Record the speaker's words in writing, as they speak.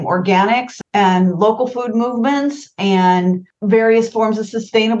organics and local food movements and various forms of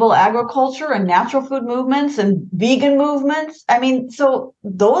sustainable agriculture and natural food movements and vegan movements. I mean, so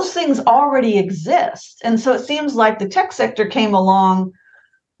those things already exist. And so it seems like the tech sector came along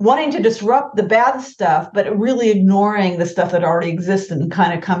wanting to disrupt the bad stuff, but really ignoring the stuff that already existed and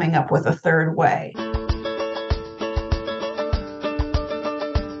kind of coming up with a third way.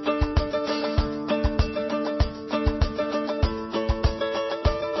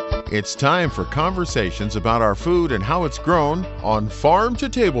 It's time for conversations about our food and how it's grown on Farm to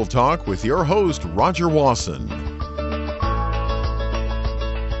Table Talk with your host, Roger Wasson.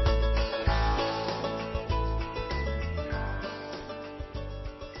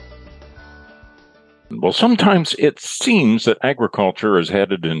 Well, sometimes it seems that agriculture is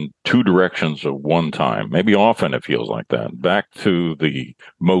headed in two directions at one time. Maybe often it feels like that. Back to the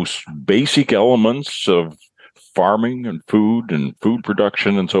most basic elements of farming and food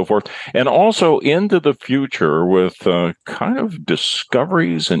production and so forth, and also into the future with kind of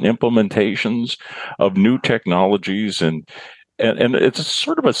discoveries and implementations of new technologies and it's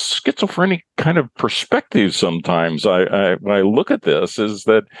sort of a schizophrenic kind of perspective sometimes. When I look at this is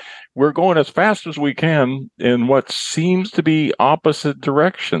that we're going as fast as we can in what seems to be opposite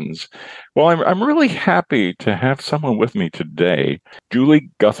directions. Well, I'm really happy to have someone with me today,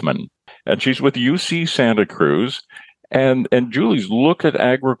 Julie Guthman, and she's with UC Santa Cruz. And Julie's looked at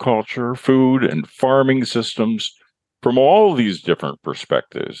agriculture, food, and farming systems from all these different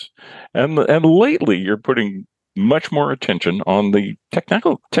perspectives. And lately, you're putting much more attention on the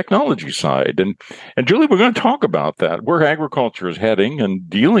technology side. And Julie, we're going to talk about that, where agriculture is heading and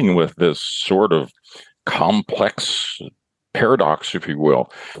dealing with this sort of complex paradox, if you will,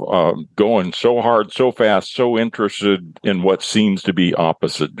 going so hard, so fast, so interested in what seems to be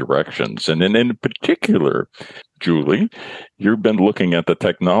opposite directions. And in particular, Julie, you've been looking at the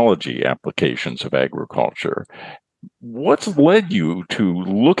technology applications of agriculture. What's led you to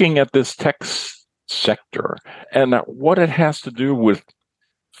looking at this tech sector and what it has to do with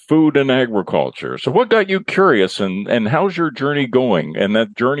food and agriculture? So what got you curious and how's your journey going? And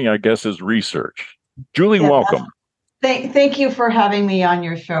that journey, I guess, is research. Julie, welcome. Thank you for having me on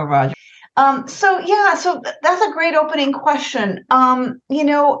your show, Roger. So that's a great opening question.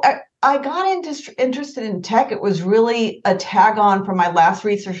 I got interested in tech. It was really a tag on from my last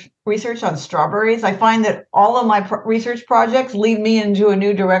research on strawberries. I find that all of my research projects lead me into a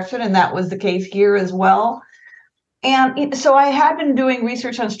new direction, and that was the case here as well. And so I had been doing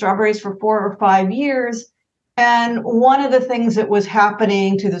research on strawberries for 4 or 5 years. And one of the things that was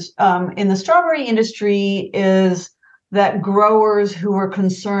happening to this in the strawberry industry is that growers who were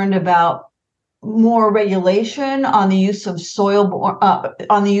concerned about more regulation on the use of soil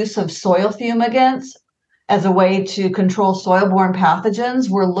fumigants as a way to control soil-borne pathogens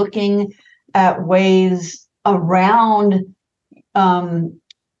were looking at ways around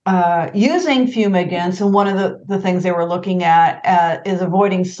using fumigants. And one of the things they were looking at is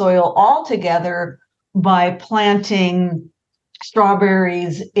avoiding soil altogether by planting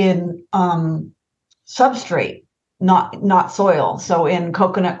strawberries in substrate, not soil. So in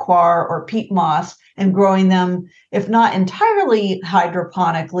coconut coir or peat moss, and growing them, if not entirely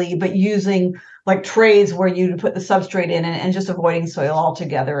hydroponically, but using like trays where you put the substrate in and just avoiding soil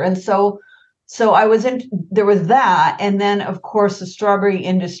altogether. And so there was that. And then of course, the strawberry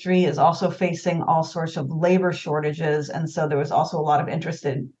industry is also facing all sorts of labor shortages. And so there was also a lot of interest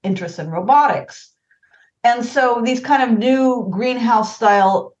in robotics. And so these kind of new greenhouse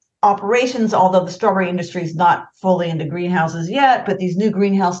style operations, although the strawberry industry is not fully into greenhouses yet, but these new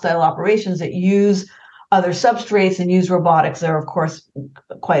greenhouse style operations that use other substrates and use robotics are, of course,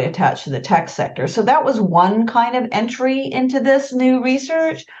 quite attached to the tech sector. So that was one kind of entry into this new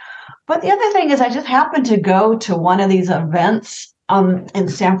research. But the other thing is I just happened to go to one of these events in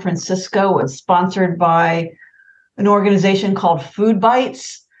San Francisco. It's sponsored by an organization called Food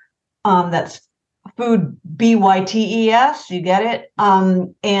Bites. That's Food, BYTES, you get it?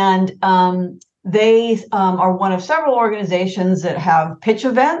 They are one of several organizations that have pitch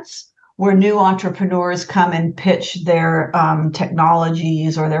events where new entrepreneurs come and pitch their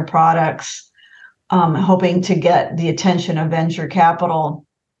technologies or their products, hoping to get the attention of venture capital.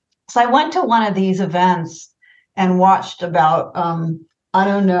 So I went to one of these events and watched about,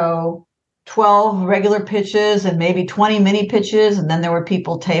 12 regular pitches and maybe 20 mini pitches, and then there were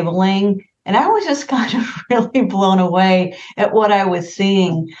people tabling. And I was just kind of really blown away at what I was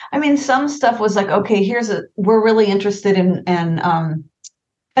seeing. I mean, some stuff was like, okay, we're really interested in, and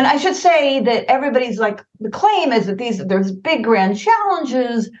I should say that everybody's like, the claim is that there's big grand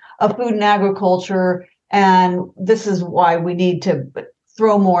challenges of food and agriculture, and this is why we need to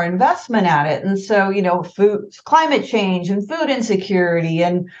throw more investment at it. And so, food, climate change and food insecurity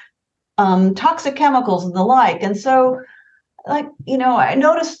and toxic chemicals and the like. And so, I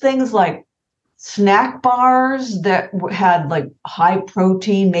noticed things like snack bars that had like high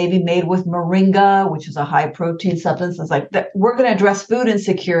protein, maybe made with moringa, which is a high protein substance. It's like that we're going to address food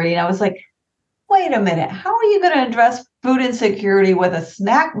insecurity. And I was like, wait a minute, how are you going to address food insecurity with a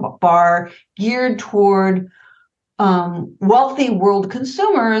snack bar geared toward wealthy world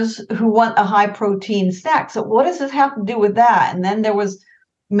consumers who want a high protein snack? So what does this have to do with that? And then there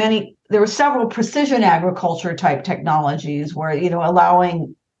were several precision agriculture type technologies where,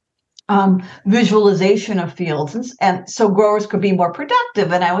 allowing visualization of fields and so growers could be more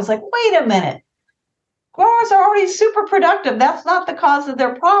productive. And I was like, wait a minute, growers are already super productive. That's not the cause of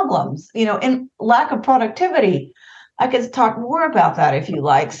their problems, in lack of productivity. I could talk more about that if you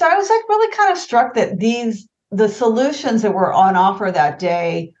like. So I was like really kind of struck that the solutions that were on offer that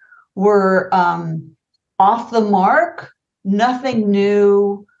day were off the mark, nothing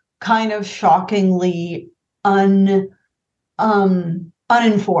new, kind of shockingly uninformed.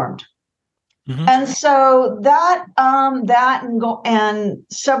 Mm-hmm. And so that and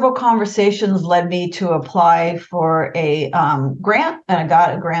several conversations led me to apply for a grant, and I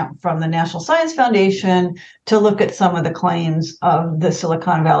got a grant from the National Science Foundation to look at some of the claims of the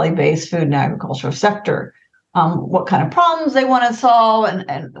Silicon Valley-based food and agriculture sector. What kind of problems they want to solve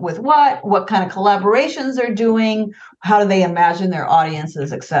and with what kind of collaborations they're doing, how do they imagine their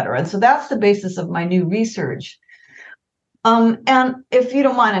audiences, et cetera. And so that's the basis of my new research. And if you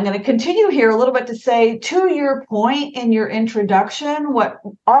don't mind, I'm going to continue here a little bit to say, to your point in your introduction, what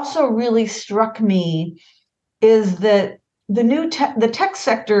also really struck me is that the tech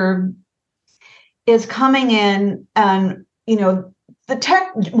sector is coming in, and the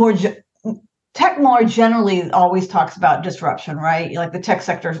tech more generally always talks about disruption, right? Like the tech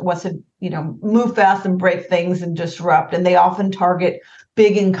sector wants to move fast and break things and disrupt, and they often target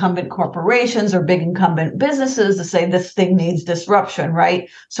big incumbent corporations or big incumbent businesses to say this thing needs disruption, right?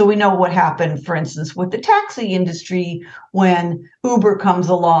 So we know what happened, for instance, with the taxi industry when Uber comes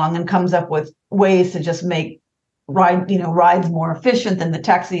along and comes up with ways to just make rides more efficient than the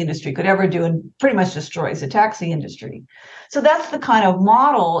taxi industry could ever do, and pretty much destroys the taxi industry. So that's the kind of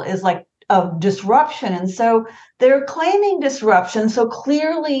model is like of disruption. And so they're claiming disruption so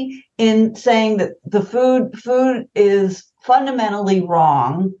clearly in saying that the food is fundamentally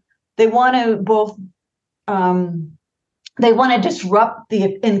wrong. They want to disrupt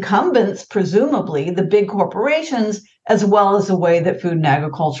the incumbents, presumably the big corporations, as well as the way that food and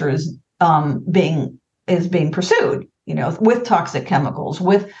agriculture is being pursued, with toxic chemicals,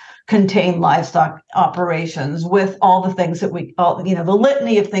 with contained livestock operations, with all the things that the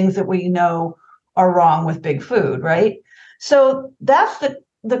litany of things that we know are wrong with big food, right? So that's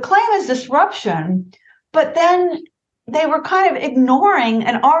the claim is disruption, but then they were kind of ignoring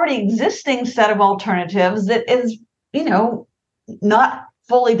an already existing set of alternatives that is, not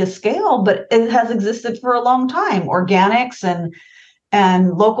fully to scale, but it has existed for a long time. Organics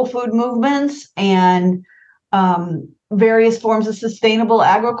and local food movements and various forms of sustainable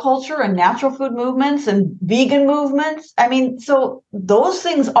agriculture and natural food movements and vegan movements. I mean, so those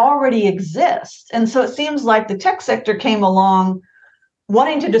things already exist. And so it seems like the tech sector came along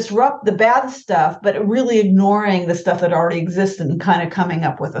wanting to disrupt the bad stuff, but really ignoring the stuff that already existed and kind of coming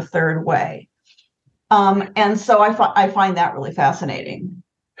up with a third way. And so I find that really fascinating.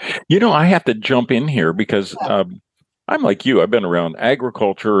 I have to jump in here because I'm like you. I've been around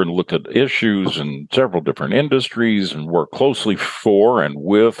agriculture and looked at issues in several different industries and worked closely for and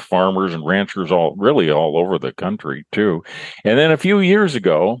with farmers and ranchers all over the country too. And then a few years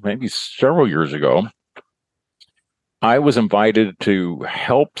ago, maybe several years ago, I was invited to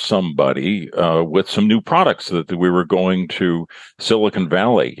help somebody with some new products that we were going to Silicon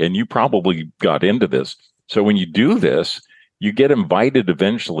Valley. And you probably got into this. So when you do this, you get invited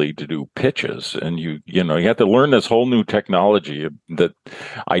eventually to do pitches, and you have to learn this whole new technology that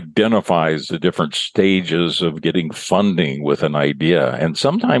identifies the different stages of getting funding with an idea. And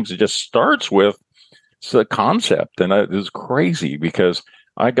sometimes it just starts with the concept. And it was crazy because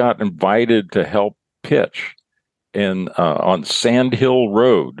I got invited to help pitch on Sand Hill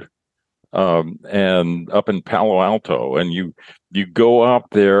Road and up in Palo Alto. And you go up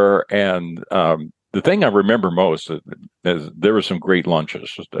there, and the thing I remember most is there were some great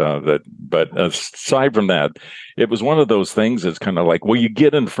lunches. But aside from that, it was one of those things that's kind of like, well, you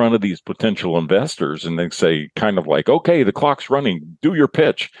get in front of these potential investors and they say kind of like, okay, the clock's running, do your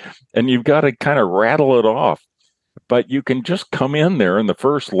pitch. And you've got to kind of rattle it off. But you can just come in there, and the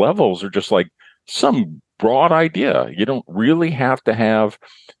first levels are just like some broad idea. You don't really have to have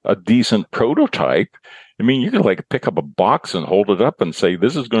a decent prototype. I mean, you can like pick up a box and hold it up and say,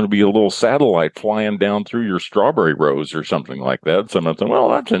 this is going to be a little satellite flying down through your strawberry rows or something like that. Someone said, well,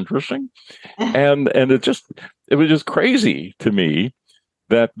 that's interesting. And it was just crazy to me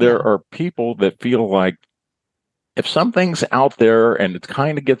that there are people that feel like if something's out there and it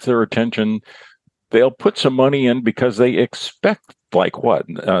kind of gets their attention, they'll put some money in because they expect like what?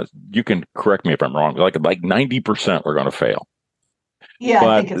 You can correct me if I'm wrong. Like 90% are going to fail. Yeah, but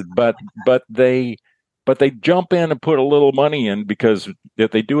I think it's but they jump in and put a little money in because if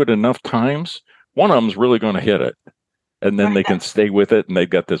they do it enough times, one of them's really going to hit it. And then they can stay with it and they've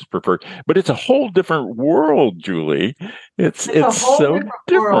got this preferred. But it's a whole different world, Julie. It's so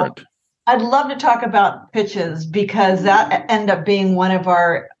different. I'd love to talk about pitches because that ended up being one of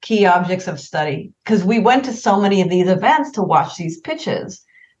our key objects of study because we went to so many of these events to watch these pitches.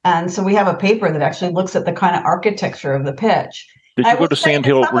 And so we have a paper that actually looks at the kind of architecture of the pitch. Did you go to Sand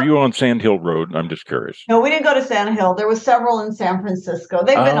Hill? Were you on Sand Hill Road? I'm just curious. No, we didn't go to Sand Hill. There were several in San Francisco.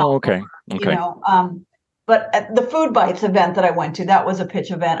 They've been all okay. over, you know. But at the Food Bites event that I went to, that was a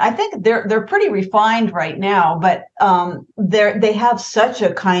pitch event. I think they're pretty refined right now, but they have such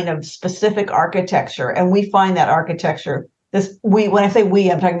a kind of specific architecture, and we find that architecture. When I say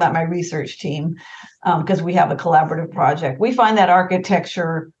we, I'm talking about my research team because we have a collaborative project. We find that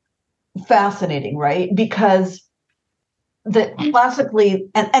architecture fascinating, right? Because classically,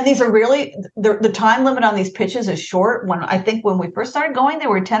 and these are really the time limit on these pitches is short. When we first started going, they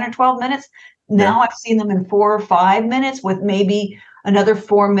were 10 or 12 minutes. Now I've seen them in 4 or 5 minutes with maybe another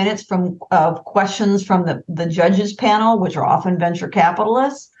 4 minutes of questions from the judges panel, which are often venture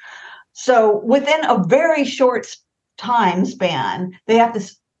capitalists. So within a very short time span, they have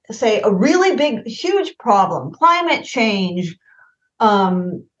to say a really big, huge problem, climate change,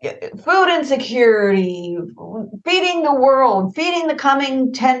 food insecurity, feeding the world, feeding the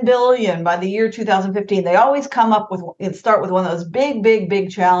coming 10 billion by the year 2015. They always come up with start with one of those big, big, big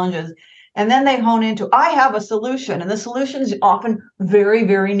challenges. And then they hone into, I have a solution. And the solution is often very,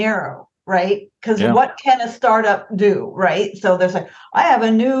 very narrow, right? Because what can a startup do, right? So there's I have a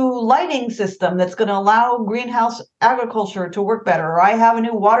new lighting system that's going to allow greenhouse agriculture to work better. Or I have a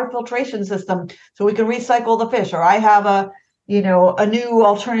new water filtration system so we can recycle the fish. Or I have a new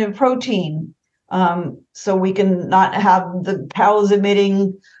alternative protein so we can not have the cows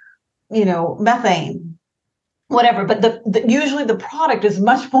emitting, methane. Whatever, but usually the product is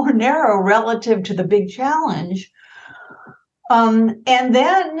much more narrow relative to the big challenge, and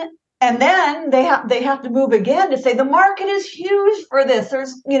then they have to move again to say the market is huge for this.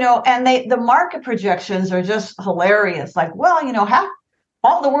 There's and the market projections are just hilarious. Like, well, half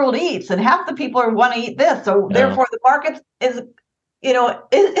all the world eats, and half the people want to eat this, so therefore the market is,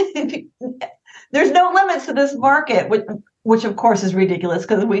 there's no limits to this market, which of course is ridiculous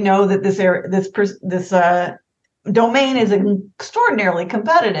because we know that this domain is extraordinarily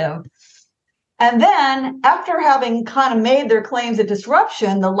competitive. And then after having kind of made their claims of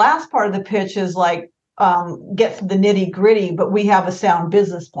disruption, the last part of the pitch is gets to the nitty gritty, but we have a sound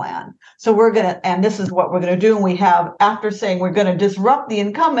business plan. So and this is what we're going to do. And we have, after saying we're going to disrupt the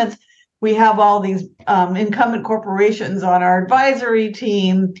incumbents, we have all these incumbent corporations on our advisory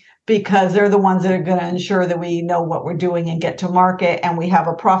team because they're the ones that are going to ensure that we know what we're doing and get to market. And we have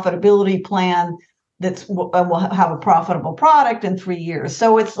a profitability plan we'll have a profitable product in 3 years.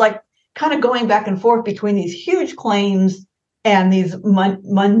 So it's like kind of going back and forth between these huge claims and these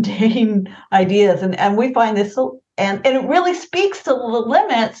mundane ideas. And we find this, and it really speaks to the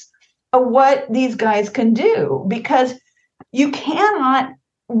limits of what these guys can do, because you cannot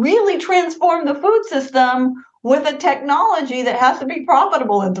really transform the food system with a technology that has to be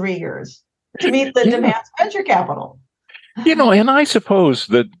profitable in 3 years to meet the demands of venture capital. And I suppose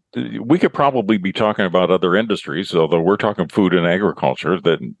that we could probably be talking about other industries, although we're talking food and agriculture,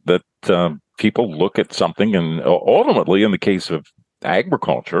 that people look at something, and ultimately, in the case of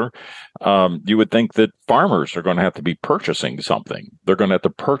agriculture, you would think that farmers are going to have to be purchasing something. They're going to have to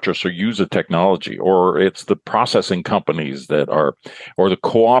purchase or use a technology, or it's the processing companies or the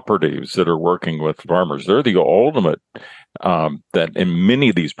cooperatives that are working with farmers. They're the ultimate that in many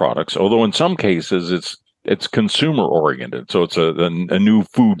of these products, although in some cases it's consumer oriented. So it's a new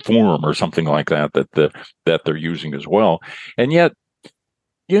food form or something like that they're using as well. And yet,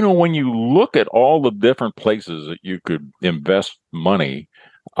 when you look at all the different places that you could invest money,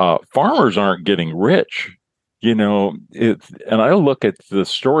 farmers aren't getting rich. And I look at the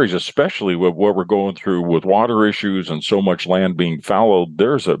stories, especially with what we're going through with water issues and so much land being fallowed.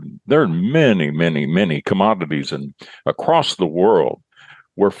 There are many, many, many commodities across the world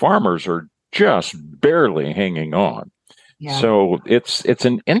where farmers are just barely hanging on. Yeah. So it's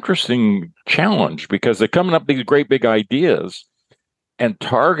an interesting challenge because they're coming up with these great big ideas and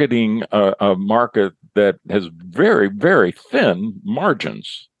targeting a market that has very, very thin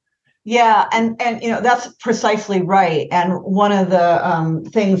margins. Yeah, and that's precisely right. And one of the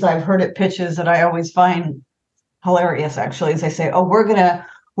things I've heard at pitches that I always find hilarious, actually, is they say, "Oh, we're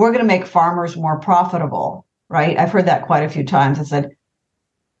gonna make farmers more profitable." Right? I've heard that quite a few times.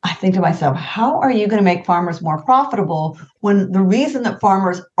 I think to myself, how are you going to make farmers more profitable when the reason that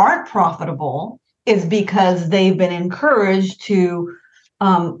farmers aren't profitable is because they've been encouraged to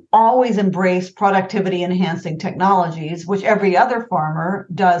always embrace productivity enhancing technologies, which every other farmer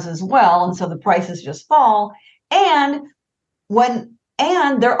does as well. And so the prices just fall. And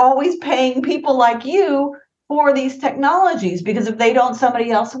they're always paying people like you for these technologies, because if they don't,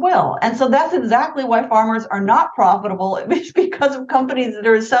 somebody else will. And so that's exactly why farmers are not profitable. It's because of companies that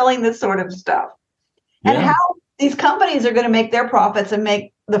are selling this sort of stuff. Yeah. And how these companies are going to make their profits and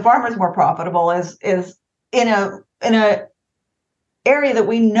make the farmers more profitable is in a area that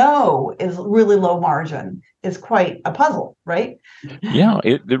we know is really low margin, is quite a puzzle, right? Yeah,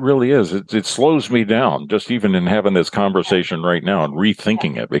 it really is. It slows me down just even in having this conversation right now and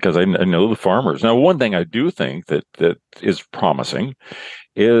rethinking it, because I know the farmers. Now, one thing I do think that is promising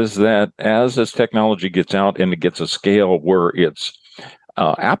is that as this technology gets out and it gets a scale where it's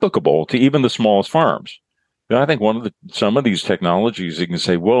applicable to even the smallest farms, I think some of these technologies, you can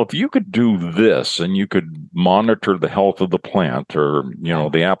say, well, if you could do this and you could monitor the health of the plant, or,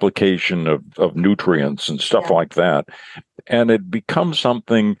 the application of nutrients and stuff like that, and it becomes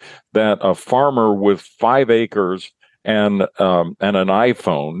something that a farmer with 5 acres and an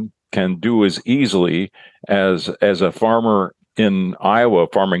iPhone can do as easily as a farmer in Iowa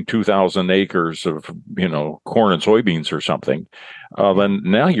farming 2,000 acres of, corn and soybeans or something, then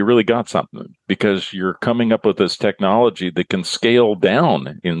now you really got something, because you're coming up with this technology that can scale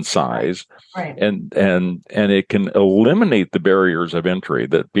down in size, right. and it can eliminate the barriers of entry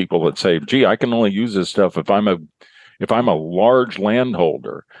that people that say, gee, I can only use this stuff if I'm a large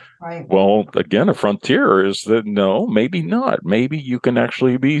landholder. Right. Well, again, a frontier is that no, maybe not. Maybe you can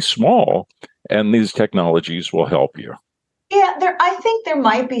actually be small, and these technologies will help you. Yeah, I think there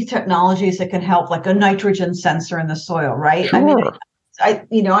might be technologies that can help, like a nitrogen sensor in the soil, right? Sure. I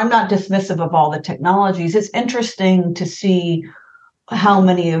mean, I'm not dismissive of all the technologies. It's interesting to see how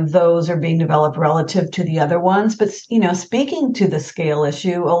many of those are being developed relative to the other ones. But, speaking to the scale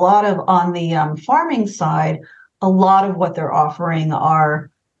issue, a lot of on the farming side, a lot of what they're offering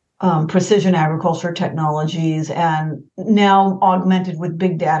are precision agriculture technologies, and now augmented with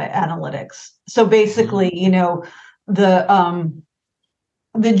big data analytics. So basically, your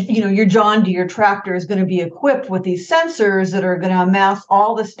John Deere tractor is going to be equipped with these sensors that are going to amass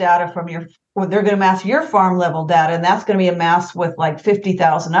all this data they're going to amass your farm level data, and that's going to be amassed with like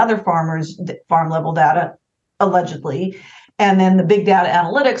 50,000 other farmers' farm level data, allegedly. And then the big data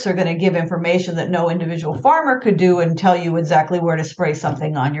analytics are going to give information that no individual farmer could do and tell you exactly where to spray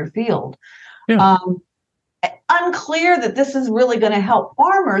something on your field. Yeah. Unclear that this is really going to help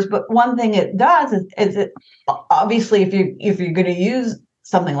farmers, but one thing it does is it obviously, if you're going to use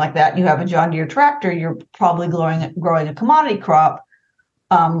something like that, and you have a John Deere tractor, you're probably growing a commodity crop,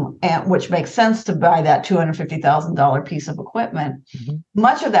 and which makes sense to buy that $250,000 piece of equipment. Mm-hmm.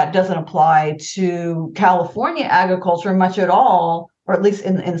 Much of that doesn't apply to California agriculture much at all, or at least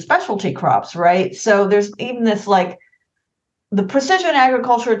in specialty crops, right? So there's even this the precision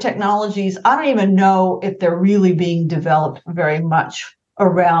agriculture technologies, I don't even know if they're really being developed very much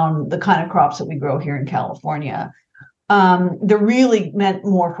around the kind of crops that we grow here in California. They're really meant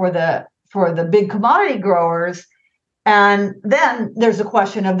more for the big commodity growers. And then there's a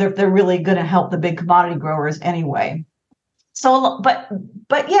question of if they're really going to help the big commodity growers anyway. So,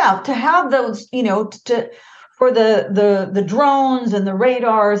 but yeah, to have those, for the drones and the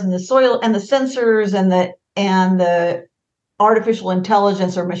radars and the soil and the sensors and the artificial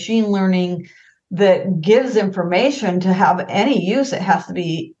intelligence or machine learning that gives information to have any use, it has to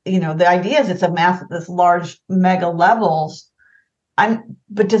be, the idea is it's amassed at this large mega levels.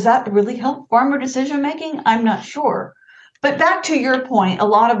 But does that really help farmer decision making? I'm not sure. But back to your point, a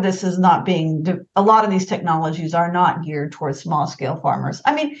lot of this is a lot of these technologies are not geared towards small scale farmers.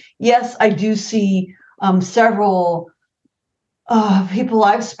 I mean, yes, I do see several people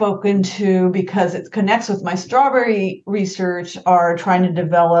I've spoken to, because it connects with my strawberry research, are trying to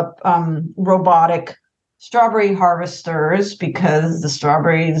develop robotic strawberry harvesters, because the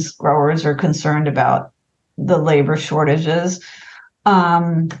strawberries growers are concerned about the labor shortages.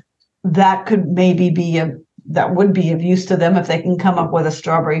 That could maybe be that would be of use to them if they can come up with a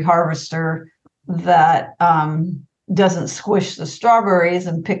strawberry harvester that doesn't squish the strawberries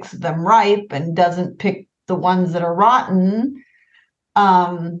and picks them ripe and doesn't pick the ones that are rotten.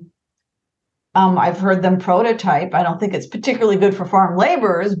 I've heard them prototype. I don't think it's particularly good for farm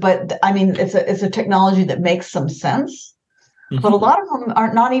laborers, but I mean, it's a technology that makes some sense. Mm-hmm. But a lot of them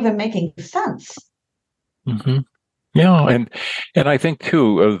are not even making sense. Mm-hmm. Yeah, and I think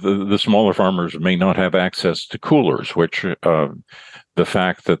too, the smaller farmers may not have access to coolers, which the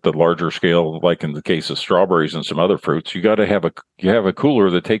fact that the larger scale, like in the case of strawberries and some other fruits, you have a cooler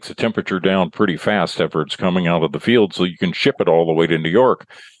that takes the temperature down pretty fast after it's coming out of the field, so you can ship it all the way to New York.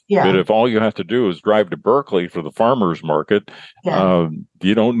 Yeah. But if all you have to do is drive to Berkeley for the farmers market,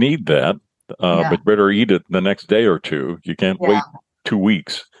 you don't need that. But better eat it the next day or two. You can't wait 2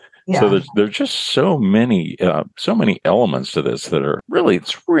 weeks. Yeah. So there's just so many elements to this that are really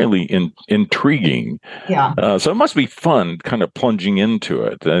intriguing. Yeah. So it must be fun kind of plunging into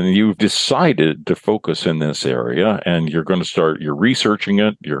it. And you've decided to focus in this area, and you're researching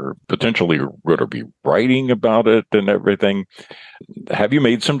it. You're potentially going to be writing about it and everything. Have you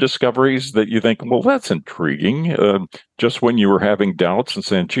made some discoveries that you think, well, that's intriguing? Just when you were having doubts and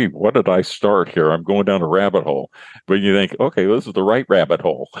saying, gee, what did I start here? I'm going down a rabbit hole. But you think, okay, this is the right rabbit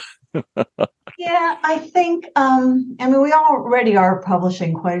hole. Yeah, I think, we already are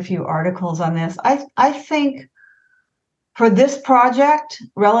publishing quite a few articles on this. I think for this project,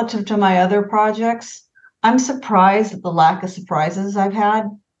 relative to my other projects, I'm surprised at the lack of surprises I've had.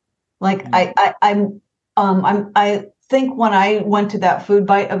 Like, I think when I went to that Food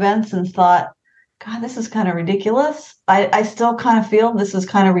Bite events and thought, God, this is kind of ridiculous. I still kind of feel this is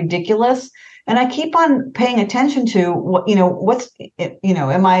kind of ridiculous. And I keep on paying attention to what,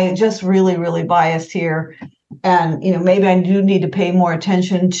 am I just really, really biased here? And, maybe I do need to pay more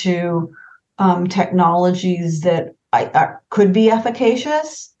attention to technologies that could be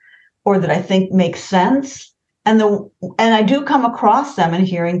efficacious or that I think make sense. And I do come across them in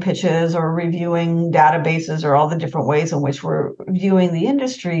hearing pitches or reviewing databases or all the different ways in which we're viewing the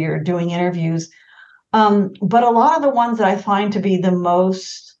industry or doing interviews. But a lot of the ones that I find to be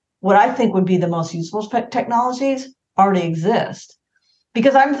what I think would be the most useful technologies already exist.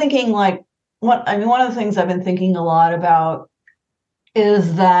 Because I'm thinking one of the things I've been thinking a lot about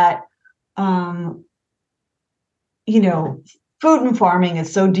is that, food and farming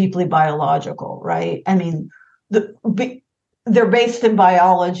is so deeply biological, right? I mean, they're based in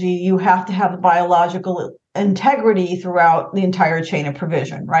biology. You have to have biological integrity throughout the entire chain of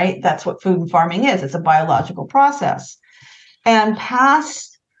provision, right? That's what food and farming is. It's a biological process. And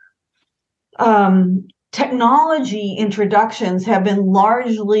past technology introductions have been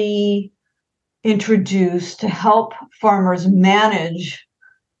largely introduced to help farmers manage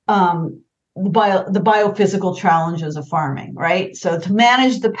the biophysical challenges of farming, right? So to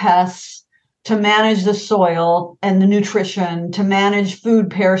manage the pests, to manage the soil and the nutrition, to manage food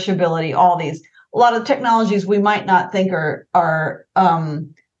perishability, all these. A lot of technologies we might not think are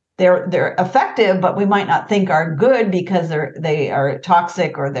they're effective, but we might not think are good because they are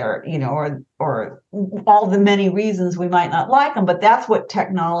toxic or they're, or all the many reasons we might not like them. But that's what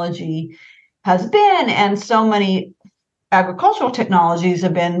technology has been. And so many agricultural technologies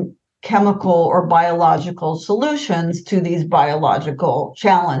have been chemical or biological solutions to these biological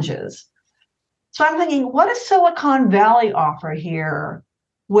challenges. So I'm thinking, what does Silicon Valley offer here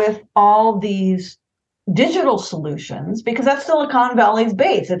with all these digital solutions? Because that's Silicon Valley's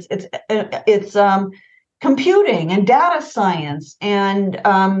base. It's computing and data science and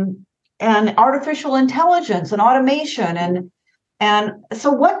artificial intelligence and automation and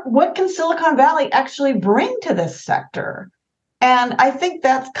so what can Silicon Valley actually bring to this sector? And I think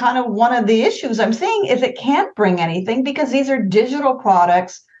that's kind of one of the issues I'm seeing is it can't bring anything because these are digital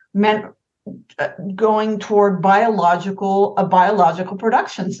products meant going toward a biological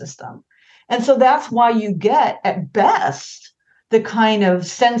production system. And so that's why you get, at best, the kind of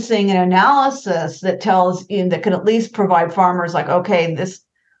sensing and analysis that that can at least provide farmers like, okay, this,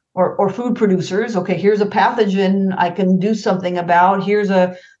 or food producers, okay, here's a pathogen I can do something about. Here's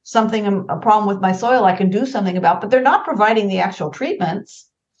a problem with my soil I can do something about. But they're not providing the actual treatments.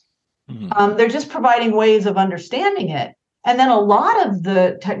 Mm-hmm. They're just providing ways of understanding it. And then a lot of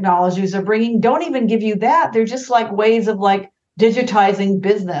the technologies they're bringing don't even give you that. They're just like ways of digitizing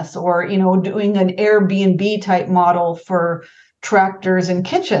business or, doing an Airbnb type model for tractors and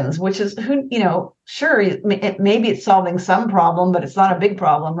kitchens, which is, sure, maybe it's solving some problem, but it's not a big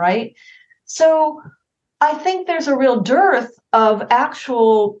problem, right? So I think there's a real dearth of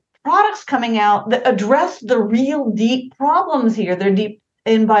actual products coming out that address the real deep problems here. They're deep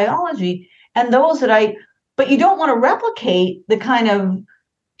in biology. And those that but you don't want to replicate the kind of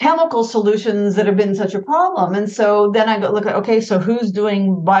chemical solutions that have been such a problem. And so then I go look at, okay, so who's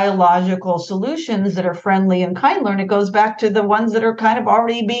doing biological solutions that are friendly and kindler? And it goes back to the ones that are kind of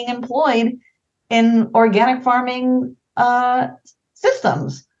already being employed in organic farming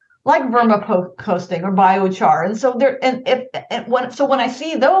systems, like vermicomposting or biochar. And so when I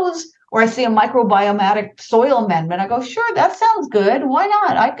see those, or I see a microbiomatic soil amendment, I go, sure, that sounds good. Why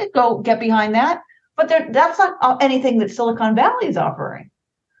not? I could go get behind that. But that's not anything that Silicon Valley is offering.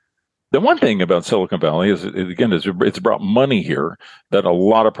 The one thing about Silicon Valley is it's brought money here that a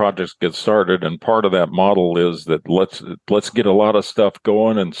lot of projects get started, and part of that model is that let's get a lot of stuff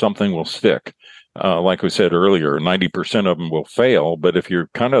going and something will stick. Like we said earlier, 90% of them will fail, but if you're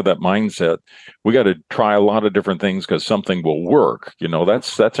kind of that mindset, we got to try a lot of different things because something will work.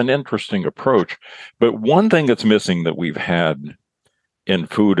 That's an interesting approach. But one thing that's missing that we've had in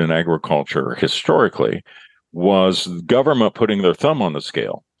food and agriculture historically was government putting their thumb on the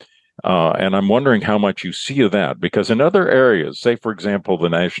scale. And I'm wondering how much you see of that, because in other areas, say, for example, the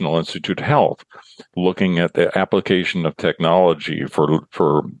National Institute of Health, looking at the application of technology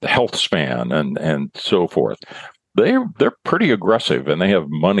for health span and so forth, they're pretty aggressive and they have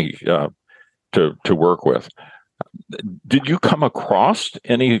money to work with. Did you come across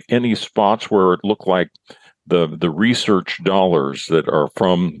any spots where it looked like the research dollars that are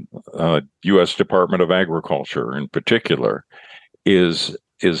from U.S. Department of Agriculture in particular is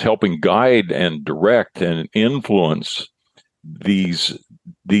helping guide and direct and influence these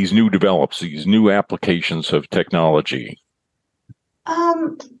new develops, these new applications of technology?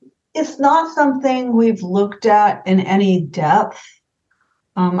 It's not something we've looked at in any depth.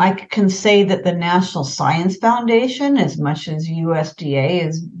 I can say that the National Science Foundation, as much as USDA,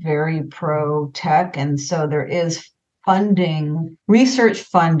 is very pro-tech, and so there is research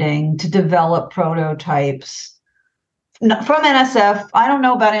funding to develop prototypes from NSF. I don't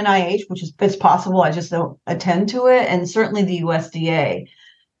know about NIH, it's possible. I just don't attend to it, and certainly the USDA.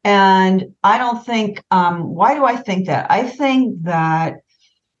 And I don't think. Why do I think that? I think that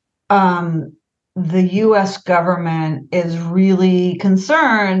the U.S. government is really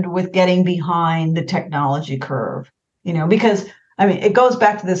concerned with getting behind the technology curve. Because it goes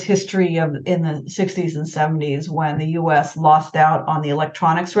back to this history of in the 60s and 70s when the U.S. lost out on the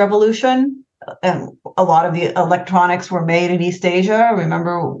electronics revolution. And a lot of the electronics were made in East Asia. I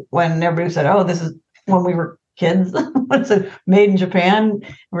remember when everybody said, "Oh, this is," when we were kids, when it said made in Japan,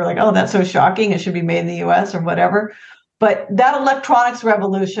 we're like, "Oh, that's so shocking. It should be made in the U.S." or whatever. But that electronics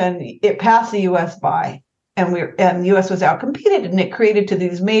revolution, it passed the U.S. by, and the U.S. was outcompeted, and it created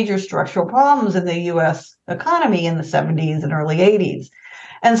these major structural problems in the U.S. economy in the 70s and early 80s.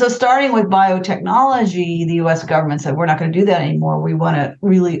 And so starting with biotechnology, the U.S. government said, we're not going to do that anymore. We want to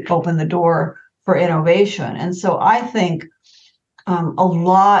really open the door for innovation. And so I think I don't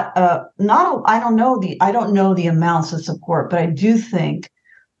know the amounts of support, but I do think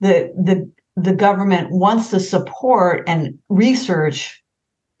that the government wants to support and research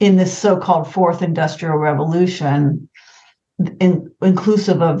in this so-called fourth industrial revolution,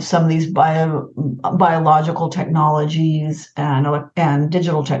 inclusive of some of these biological technologies and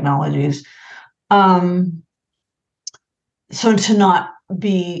digital technologies, so to not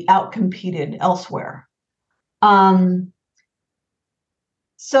be outcompeted elsewhere.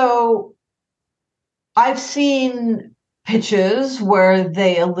 So I've seen pitches where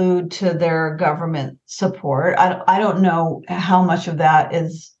they allude to their government support. I don't know how much of that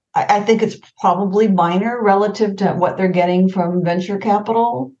is. I think it's probably minor relative to what they're getting from venture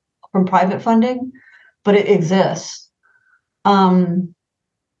capital, from private funding, but it exists. Well,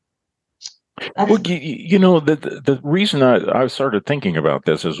 the reason I started thinking about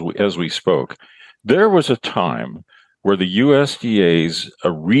this as we spoke, there was a time where the USDA's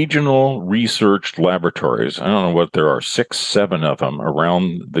regional research laboratories, I don't know what there are, 6, 7 of them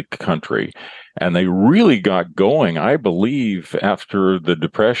around the country, and they really got going, I believe, after the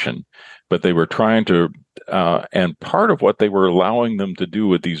Depression. But they were trying to, and part of what they were allowing them to do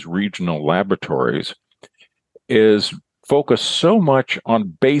with these regional laboratories is focus so much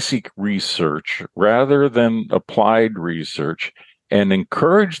on basic research rather than applied research, and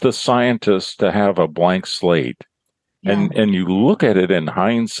encourage the scientists to have a blank slate. Yeah. And you look at it in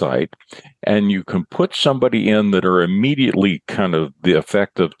hindsight, and you can put somebody in that are immediately kind of the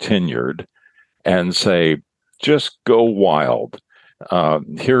effect of tenured and say, just go wild.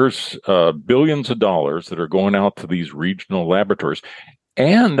 Here's billions of dollars that are going out to these regional laboratories.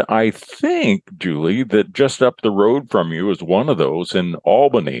 And I think, Julie, that just up the road from you is one of those in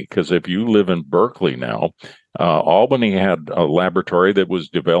Albany, because if you live in Berkeley now, Albany had a laboratory that was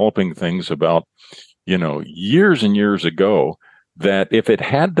developing things about years and years ago, that if it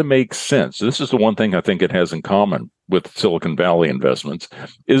had to make sense, this is the one thing I think it has in common with Silicon Valley investments,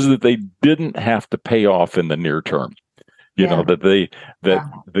 is that they didn't have to pay off in the near term. That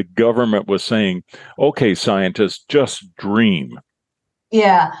the government was saying, okay, scientists, just dream.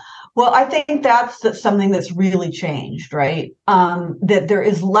 Yeah. Well, I think that's something that's really changed, right? That there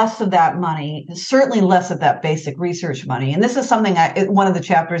is less of that money, certainly less of that basic research money. And this is something one of the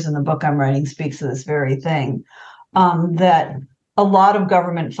chapters in the book I'm writing speaks to this very thing, that a lot of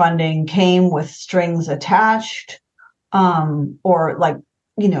government funding came with strings attached, or like,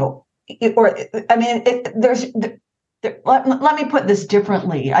 let me put this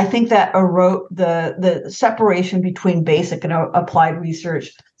differently. I think that the separation between basic and applied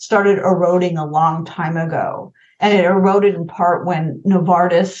research started eroding a long time ago. And it eroded in part when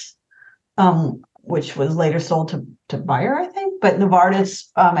Novartis, which was later sold to Bayer, I think, but Novartis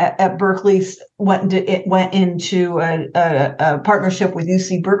at Berkeley went into a partnership with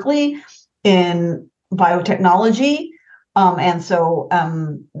UC Berkeley in biotechnology. And so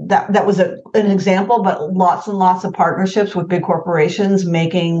that was an example, but lots and lots of partnerships with big corporations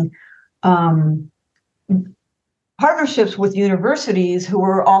making partnerships with universities who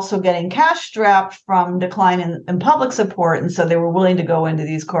were also getting cash strapped from decline in public support. And so they were willing to go into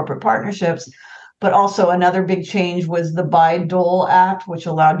these corporate partnerships. But also another big change was the Bayh-Dole Act, which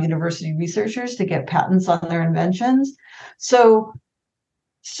allowed university researchers to get patents on their inventions. So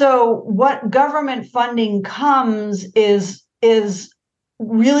what government funding comes is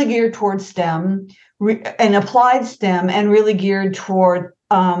really geared towards STEM and applied STEM, and really geared toward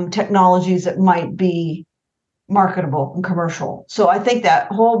technologies that might be marketable and commercial. So I think that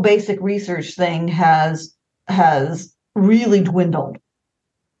whole basic research thing has really dwindled.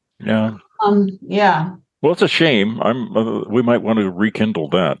 Yeah. Yeah. Well, it's a shame. We might want to rekindle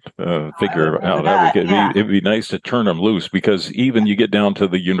that, figure out how it'd be nice to turn them loose, because even you get down to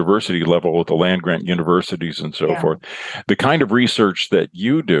the university level with the land grant universities and so forth, the kind of research that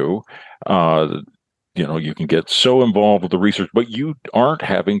you do, you can get so involved with the research, but you aren't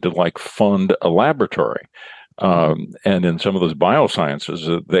having to fund a laboratory. And in some of those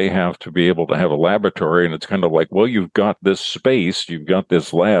biosciences, they have to be able to have a laboratory, and it's kind of like, well, you've got this space, you've got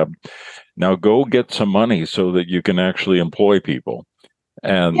this lab. Now go get some money so that you can actually employ people.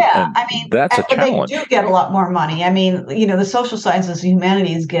 And that's a challenge. They do get a lot more money. I mean, the social sciences and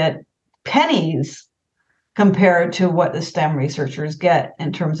humanities get pennies compared to what the STEM researchers get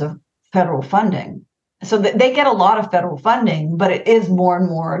in terms of federal funding. So they get a lot of federal funding, but it is more and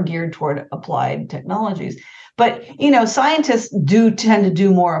more geared toward applied technologies. But, scientists do tend to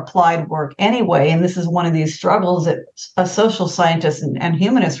do more applied work anyway. And this is one of these struggles that a social scientist and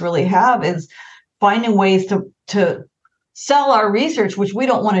humanists really have, is finding ways to sell our research, which we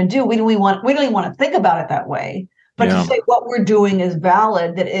don't want to do. We don't even want to think about it that way. But to say what we're doing is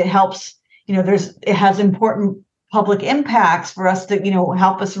valid, that it helps, it has important public impacts for us to,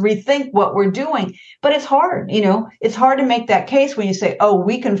 help us rethink what we're doing. But it's hard, it's hard to make that case when you say, oh,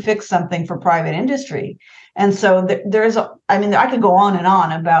 we can fix something for private industry. And so I could go on and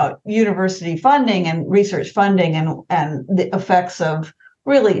on about university funding and research funding and the effects of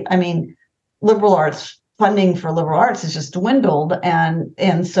really, liberal arts funding for liberal arts has just dwindled.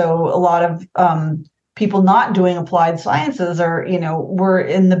 And so a lot of people not doing applied sciences are, we're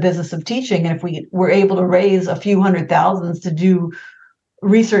in the business of teaching. And if we were able to raise a few $100,000s to do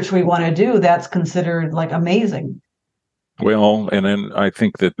research we want to do, that's considered amazing. Well, and then I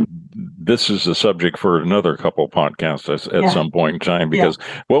think that this is a subject for another couple of podcasts at some point in time, because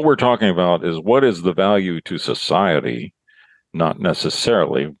what we're talking about is what is the value to society, not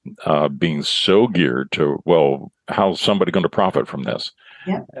necessarily being so geared to, well, how's somebody going to profit from this?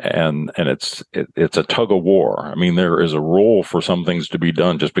 Yeah. And it's a tug of war. I mean, there is a role for some things to be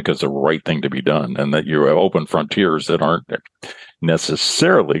done just because it's the right thing to be done, and that you have open frontiers that aren't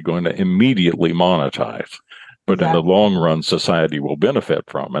necessarily going to immediately monetize, but in the long run, society will benefit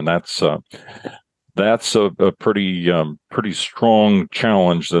from. And that's a pretty strong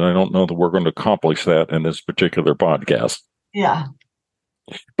challenge that I don't know that we're going to accomplish that in this particular podcast. Yeah.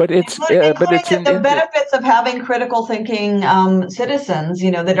 But it's the benefits of having critical thinking citizens,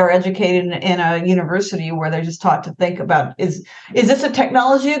 that are educated in a university where they're just taught to think about, is this a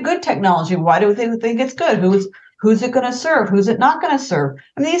technology, a good technology? Why do they think it's good? Who's it going to serve? Who's it not going to serve?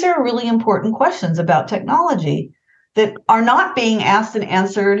 These are really important questions about technology that are not being asked and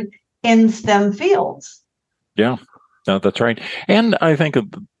answered in STEM fields. Yeah, no, that's right. And I think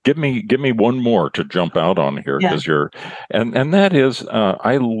give me one more to jump out on here, because and that is,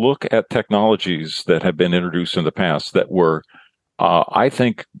 I look at technologies that have been introduced in the past that were, I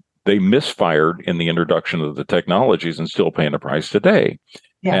think, they misfired in the introduction of the technologies and still paying the price today.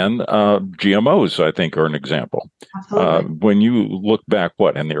 Yeah. And GMOs, I think, are an example. When you look back,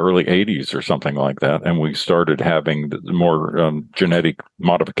 in the early 80s or something like that, and we started having more genetic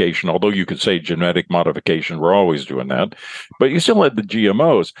modification, although you could say genetic modification, we're always doing that, but you still had the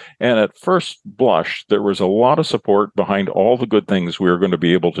GMOs. And at first blush, there was a lot of support behind all the good things we were going to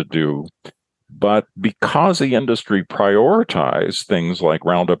be able to do. But because the industry prioritized things like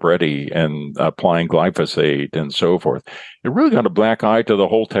Roundup Ready and applying glyphosate and so forth, it really got a black eye to the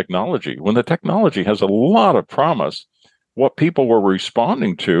whole technology. When the technology has a lot of promise, what people were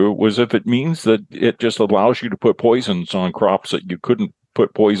responding to was if it means that it just allows you to put poisons on crops that you couldn't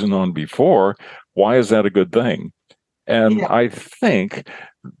put poison on before, why is that a good thing? And I think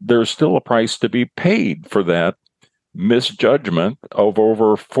there's still a price to be paid for that misjudgment of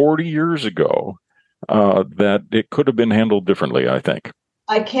over 40 years ago, that it could have been handled differently, I think.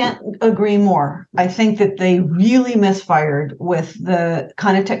 I can't agree more. I think that they really misfired with the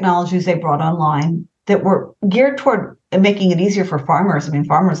kind of technologies they brought online that were geared toward making it easier for farmers. I mean,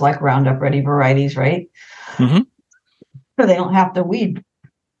 farmers like Roundup Ready varieties, right? Mm-hmm. So they don't have to weed.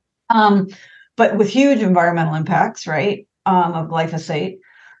 But with huge environmental impacts, right, of glyphosate.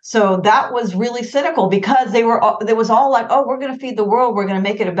 So that was really cynical because there was all like, oh, we're going to feed the world. We're going to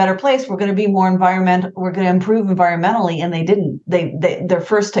make it a better place. We're going to be more environmental. We're going to improve environmentally. And they didn't. Their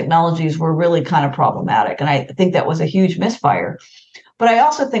first technologies were really kind of problematic. And I think that was a huge misfire. But I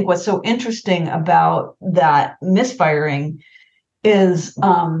also think what's so interesting about that misfiring is,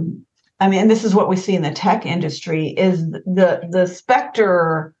 and this is what we see in the tech industry, is the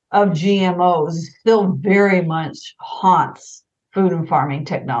specter of GMOs still very much haunts food and farming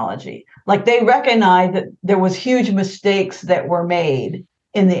technology. Like they recognize that there was huge mistakes that were made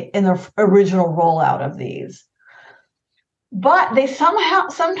in the original rollout of these. But they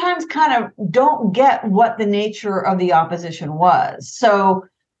sometimes kind of don't get what the nature of the opposition was. So,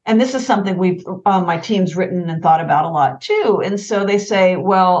 and this is something my team's written and thought about a lot too. And so they say,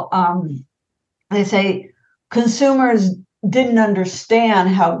 consumers didn't understand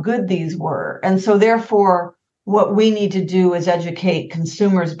how good these were. And so therefore, what we need to do is educate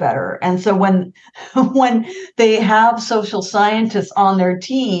consumers better. And so when they have social scientists on their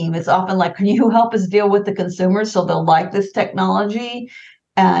team, it's often like, can you help us deal with the consumers so they'll like this technology?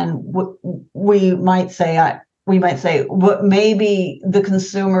 And we might say, what maybe the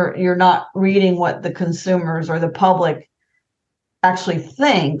consumer, you're not reading what the consumers or the public actually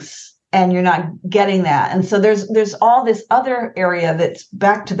thinks, and you're not getting that. And so there's all this other area that's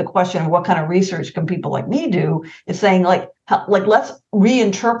back to the question of what kind of research can people like me do, is saying like let's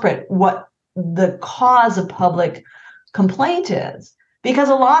reinterpret what the cause of public complaint is. Because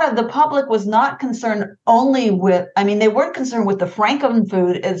a lot of the public was not concerned only with, they weren't concerned with the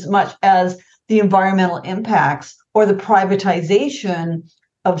Frankenfood as much as the environmental impacts or the privatization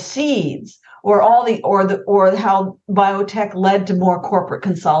of seeds, or how biotech led to more corporate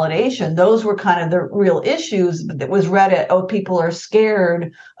consolidation. Those were kind of the real issues that was read at, people are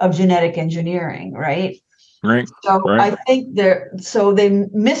scared of genetic engineering, right? Right. So right. I think they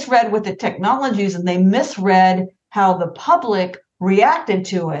misread with the technologies, and they misread how the public reacted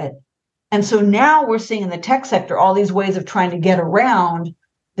to it. And so now we're seeing in the tech sector all these ways of trying to get around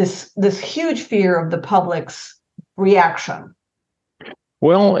this huge fear of the public's reaction.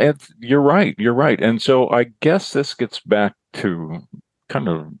 Well, you're right. And so I guess this gets back to kind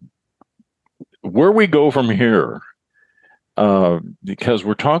of where we go from here, because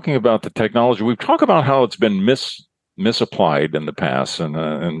we're talking about the technology. We've talked about how it's been misapplied in the past,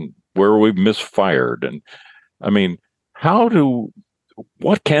 and where we've misfired. And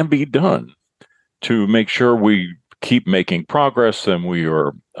what can be done to make sure we keep making progress, and we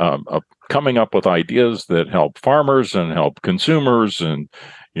are coming up with ideas that help farmers and help consumers, and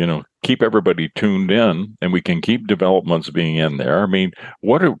keep everybody tuned in, and we can keep developments being in there.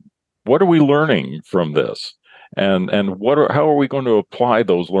 What are we learning from this, and how are we going to apply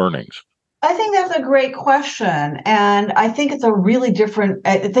those learnings? I think that's a great question. And I think it's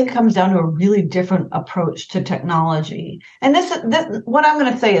it comes down to a really different approach to technology. And this what I'm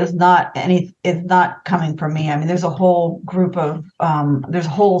going to say is not coming from me. There's a whole group of, there's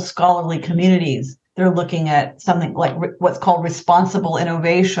whole scholarly communities. They're looking at something like what's called responsible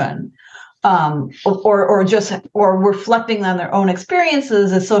innovation, or reflecting on their own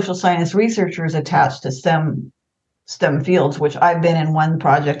experiences as social science researchers attached to STEM fields, which I've been in one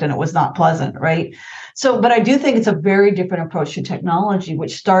project and it was not pleasant, right? So, but I do think it's a very different approach to technology,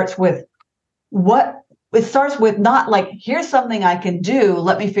 which starts with not like, here's something I can do.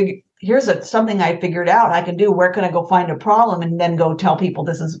 something I figured out I can do. Where can I go find a problem and then go tell people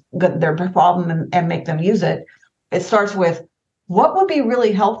this is their problem and make them use it? It starts with what would be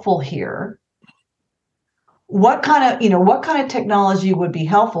really helpful here. What kind of technology would be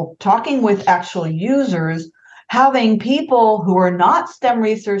helpful? Talking with actual users, having people who are not STEM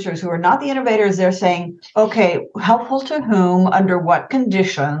researchers, who are not the innovators, they're saying, okay, helpful to whom, under what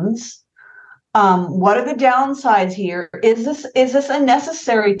conditions? What are the downsides here? Is this a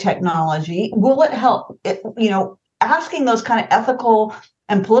necessary technology? Will it help? Asking those kind of ethical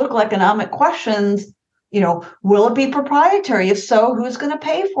and political economic questions. Will it be proprietary? If so, who's going to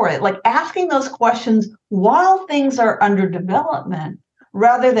pay for it? Like asking those questions while things are under development,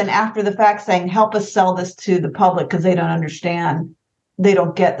 rather than after the fact saying, help us sell this to the public because they don't understand. They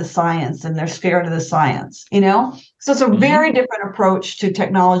don't get the science and they're scared of the science, So it's a very different approach to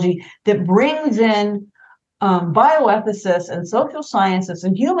technology that brings in bioethicists and social scientists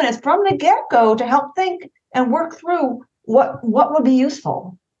and humanists from the get-go to help think and work through what would be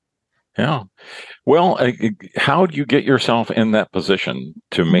useful. Yeah. Well, how do you get yourself in that position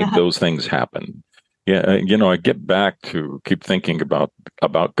to make those things happen? Yeah, I get back to keep thinking about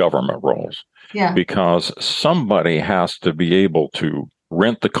government roles. Yeah. Because somebody has to be able to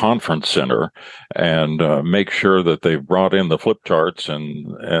rent the conference center and make sure that they've brought in the flip charts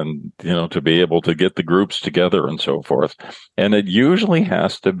and to be able to get the groups together and so forth. And it usually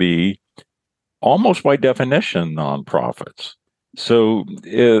has to be almost by definition nonprofits. So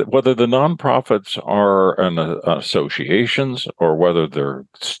whether the nonprofits are associations or whether they're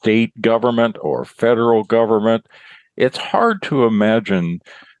state government or federal government, it's hard to imagine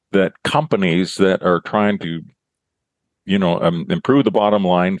that companies that are trying to, improve the bottom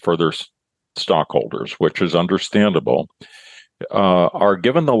line for their stockholders, which is understandable, are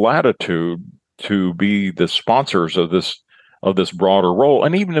given the latitude to be the sponsors of this broader role.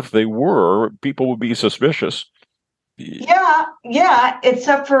 And even if they were, people would be suspicious. Yeah.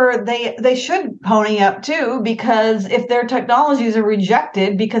 Except for they should pony up too, because if their technologies are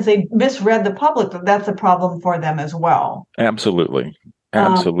rejected because they misread the public, that's a problem for them as well. Absolutely.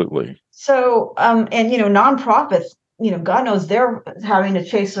 Nonprofits, God knows they're having to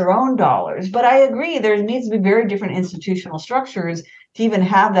chase their own dollars. But I agree, there needs to be very different institutional structures to even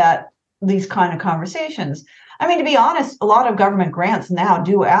have these kind of conversations. I mean, to be honest, a lot of government grants now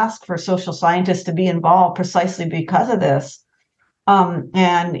do ask for social scientists to be involved precisely because of this. I'm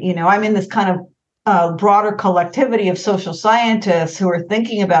in this kind of broader collectivity of social scientists who are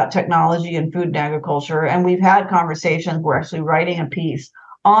thinking about technology and food and agriculture. And we've had conversations. We're actually writing a piece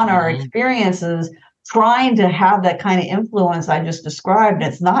on our experiences, trying to have that kind of influence I just described.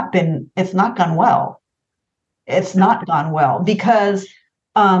 It's not gone well. It's not gone well because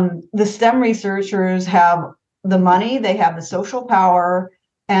the STEM researchers have the money, they have the social power,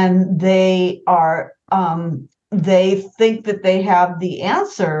 and they think that they have the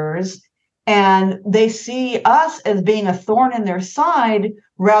answers, and they see us as being a thorn in their side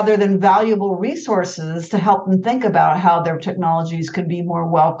rather than valuable resources to help them think about how their technologies could be more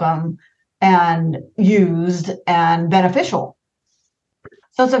welcome and used and beneficial.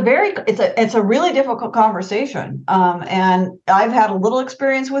 So it's a really difficult conversation. And I've had a little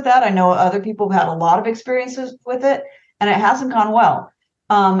experience with that. I know other people have had a lot of experiences with it, and it hasn't gone well.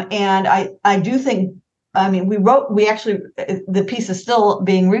 And I do think, the piece is still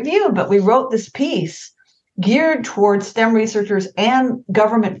being reviewed, but we wrote this piece geared towards STEM researchers and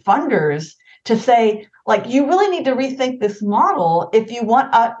government funders to say, you really need to rethink this model if you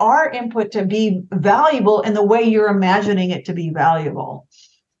want our input to be valuable in the way you're imagining it to be valuable.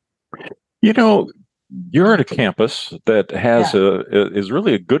 You're at a campus that has is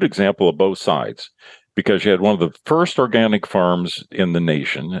really a good example of both sides, because you had one of the first organic farms in the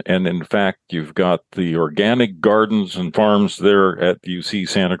nation. And in fact, you've got the organic gardens and farms there at UC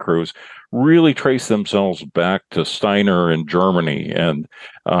Santa Cruz really trace themselves back to Steiner in Germany and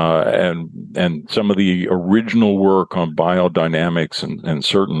some of the original work on biodynamics and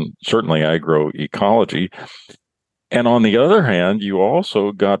certainly agroecology. And on the other hand, you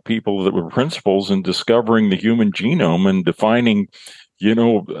also got people that were principals in discovering the human genome and defining,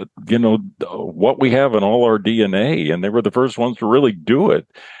 what we have in all our DNA. And they were the first ones to really do it.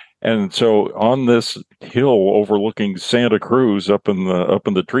 And so on this hill overlooking Santa Cruz up in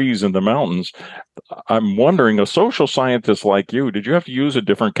the trees in the mountains, I'm wondering, a social scientist like you, did you have to use a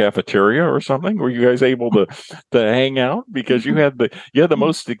different cafeteria or something? Were you guys able to hang out? Because you had the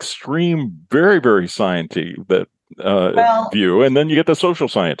most extreme, very, very scientific view, and then you get the social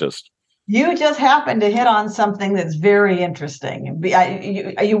scientist. You just happened to hit on something that's very interesting.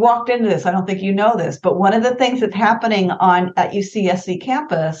 You walked into this. I don't think you know this, but one of the things that's happening at UCSC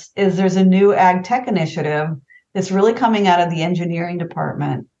campus is there's a new ag tech initiative that's really coming out of the engineering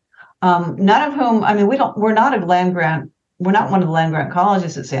department. None of whom, I mean, we're not a land grant. We're not one of the land grant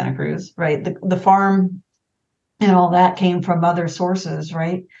colleges at Santa Cruz, right? The farm and all that came from other sources,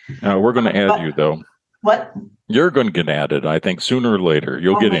 right? We're going to add you, though. What? You're going to get added, I think, sooner or later.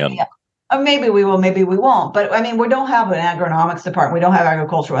 You'll get in. Yeah. Maybe we will, maybe we won't. But I mean, we don't have an agronomics department. We don't have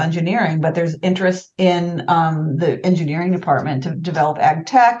agricultural engineering, but there's interest in the engineering department to develop ag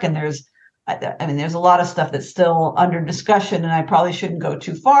tech. And there's a lot of stuff that's still under discussion. And I probably shouldn't go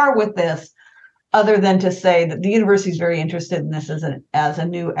too far with this, other than to say that the university is very interested in this as a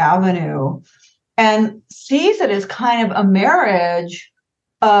new avenue, and sees it as kind of a marriage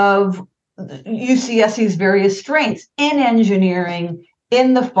of UCSC's various strengths in engineering,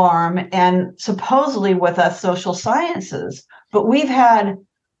 in the farm, and supposedly with us social sciences. But we've had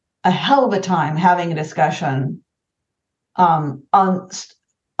a hell of a time having a discussion on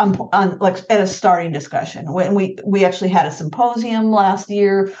like at a starting discussion. When we actually had a symposium last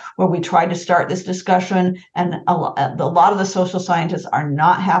year where we tried to start this discussion, and a lot of the social scientists are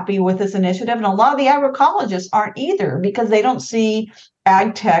not happy with this initiative, and a lot of the agroecologists aren't either, because they don't see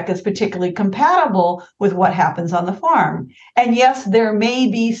ag tech as particularly compatible with what happens on the farm. And yes, there may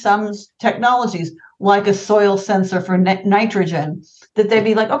be some technologies like a soil sensor for nitrogen that they'd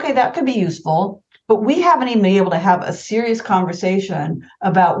be like, okay, that could be useful. But we haven't even been able to have a serious conversation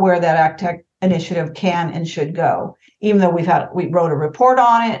about where that ag tech initiative can and should go. Even though we wrote a report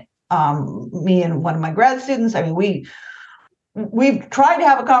on it, me and one of my grad students. I mean, we've tried to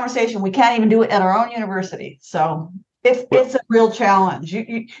have a conversation. We can't even do it at our own university. So it's a real challenge.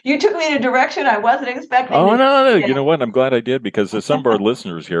 You took me in a direction I wasn't expecting. Oh, no. You know what? I'm glad I did, because some of our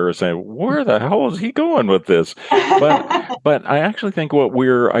listeners here are saying, where the hell is he going with this? But I actually think what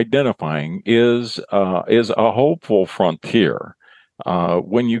we're identifying is a hopeful frontier.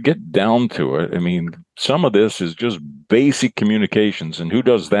 When you get down to it, I mean, some of this is just basic communications, and who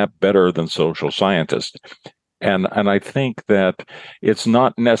does that better than social scientists? And I think that it's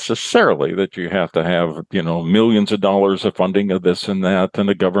not necessarily that you have to have, millions of dollars of funding of this and that and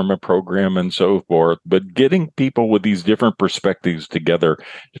a government program and so forth, but getting people with these different perspectives together,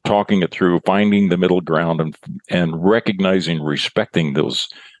 talking it through, finding the middle ground, and recognizing, respecting the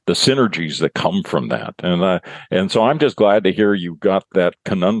synergies that come from that. And so I'm just glad to hear you got that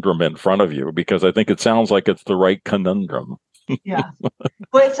conundrum in front of you, because I think it sounds like it's the right conundrum. Yeah,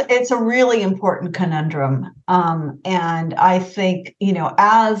 well, it's a really important conundrum, and I think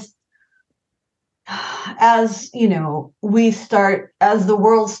as the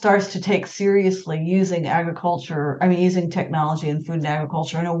world starts to take seriously using using technology and food and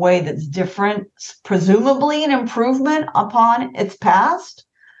agriculture in a way that's different, presumably an improvement upon its past.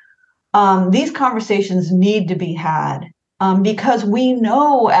 These conversations need to be had, because we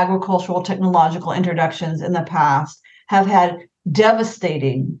know agricultural technological introductions in the past have had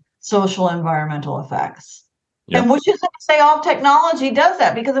devastating social environmental effects. Yep. And which is to say all technology does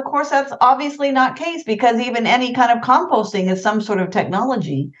that, because of course that's obviously not the case, because even any kind of composting is some sort of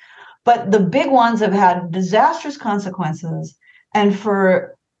technology. But the big ones have had disastrous consequences. And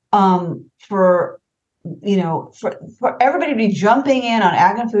for everybody to be jumping in on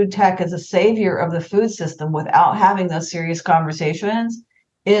ag and food tech as a savior of the food system without having those serious conversations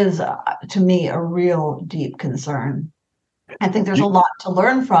is, to me, a real deep concern. I think there's a lot to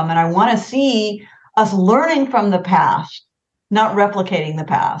learn from, and I want to see us learning from the past, not replicating the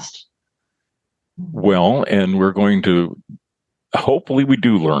past. Well, and we're going to, hopefully we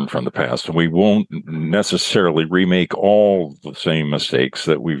do learn from the past, and we won't necessarily remake all the same mistakes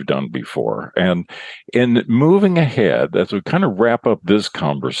that we've done before. And in moving ahead, as we kind of wrap up this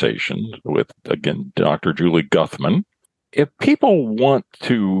conversation with, again, Dr. Julie Guthman, if people want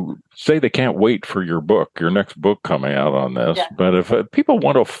to say they can't wait for your next book coming out on this, yeah. But if people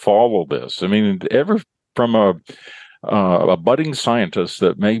want to follow this, I mean, from a budding scientist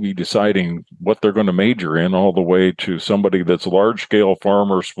that may be deciding what they're going to major in, all the way to somebody that's large scale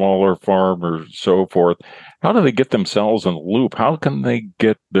farmer, smaller farmer, so forth, how do they get themselves in the loop? How can they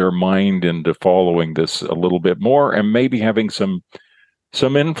get their mind into following this a little bit more and maybe having some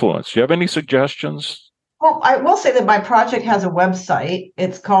influence? Do you have any suggestions? Well, I will say that my project has a website.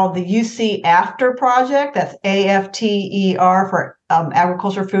 It's called the UC After Project. That's AFTER for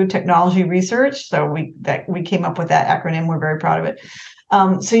Agriculture, Food, Technology Research. So we came up with that acronym. We're very proud of it.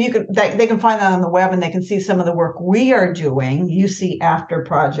 So they can find that on the web, and they can see some of the work we are doing. UC After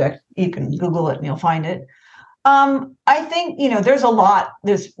Project. You can Google it and you'll find it. I think, there's a lot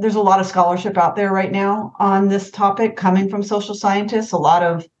of scholarship out there right now on this topic coming from social scientists.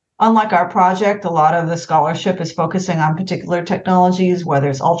 Unlike our project, a lot of the scholarship is focusing on particular technologies, whether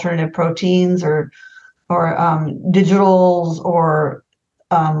it's alternative proteins or digitals or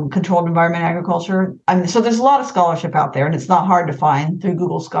controlled environment agriculture. So there's a lot of scholarship out there, and it's not hard to find through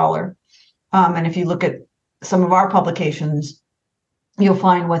Google Scholar. And if you look at some of our publications, you'll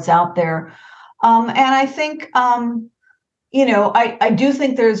find what's out there. And I think, I do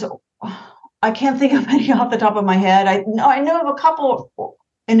think I can't think of any off the top of my head. I know of a couple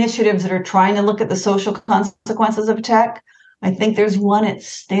initiatives that are trying to look at the social consequences of tech. I think there's one at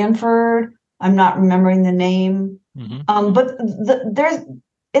Stanford. I'm not remembering the name. Mm-hmm. But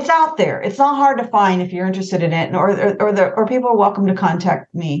it's out there. It's not hard to find if you're interested in it, or people are welcome to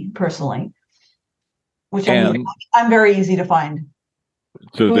contact me personally, which I'm very easy to find.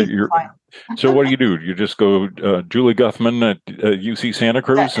 So what do? You just go Julie Guthman at UC Santa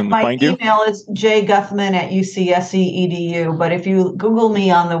Cruz and find you? My email is jguthman@ucsc.edu, but if you Google me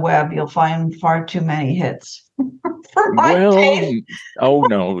on the web, you'll find far too many hits. Oh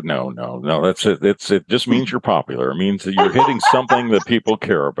no. That's it. It just means you're popular. It means that you're hitting something that people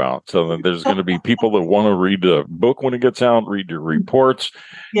care about. So that there's going to be people that want to read the book when it gets out, read your reports.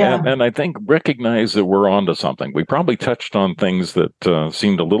 Yeah. And I think recognize that we're onto something. We probably touched on things that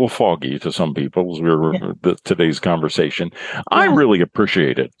seemed a little foggy to some people as we were today's conversation. Yeah. I really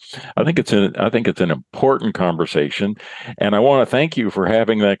appreciate it. I think it's an important conversation, and I want to thank you for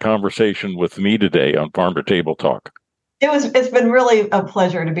having that conversation with me today on Farm to Table Talk. It's been really a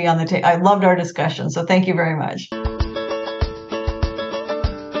pleasure to be on the table. I loved our discussion, so thank you very much.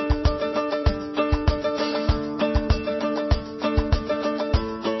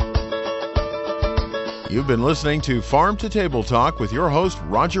 You've been listening to Farm to Table Talk with your host,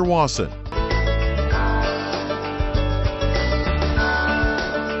 Roger Wasson.